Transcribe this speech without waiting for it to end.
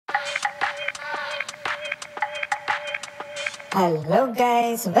Hello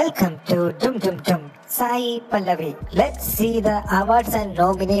guys, welcome to Dum Dum Dum, SAI PALLAVI. Let's see the awards and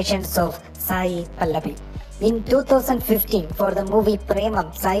nominations of SAI PALLAVI. In 2015, for the movie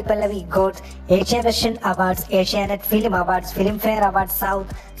Premam, SAI PALLAVI got Asia Vision Awards, Asianet Film Awards, Filmfare Awards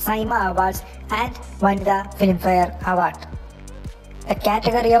South, SAIMA Awards and Vanida Filmfare Award. The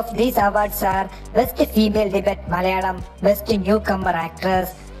category of these awards are Best Female Debut Malayalam, Best Newcomer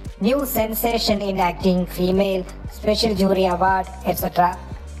Actress, New Sensation in Acting Female, Special Jury Award, etc.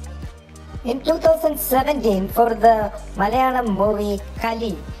 In 2017, for the Malayalam movie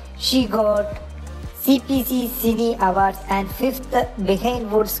Kali, she got CPC Cine Awards and 5th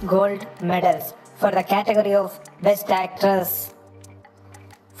Behind Woods Gold Medals for the category of Best Actress.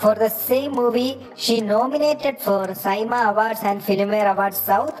 For the same movie, she nominated for SAIMA Awards and Filmfare Awards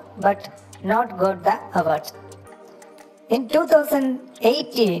South but not got the awards. In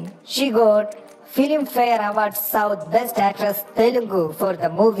 2018, she got Filmfare Awards South Best Actress Telugu for the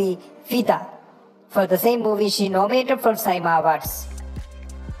movie Fida. For the same movie, she nominated for SAIMA Awards.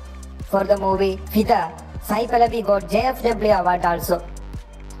 For the movie Fida, SAI PALLAVI got JFW Award also.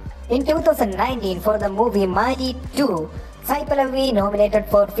 In 2019, for the movie Mari 2, SAI PALLAVI nominated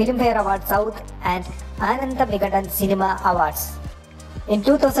for Filmfare Awards South and Ananda Vigadan Cinema Awards. In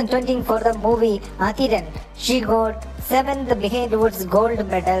 2020, for the movie Athiran, she got 7th Behind Woods Gold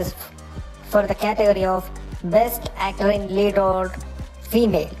Medals for the category of Best Actor in Lead Role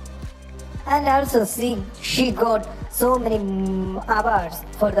Female. And also she got so many awards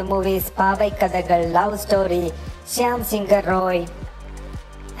for the movies Pavai Kadagal, Love Story, Shyam Singer Roy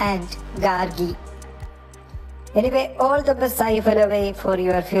and Gargi. Anyway, all the best SAI PALLAVI for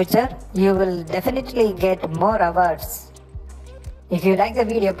your future. You will definitely get more awards. If you like the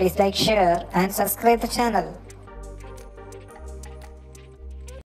video, please like, share and subscribe the channel.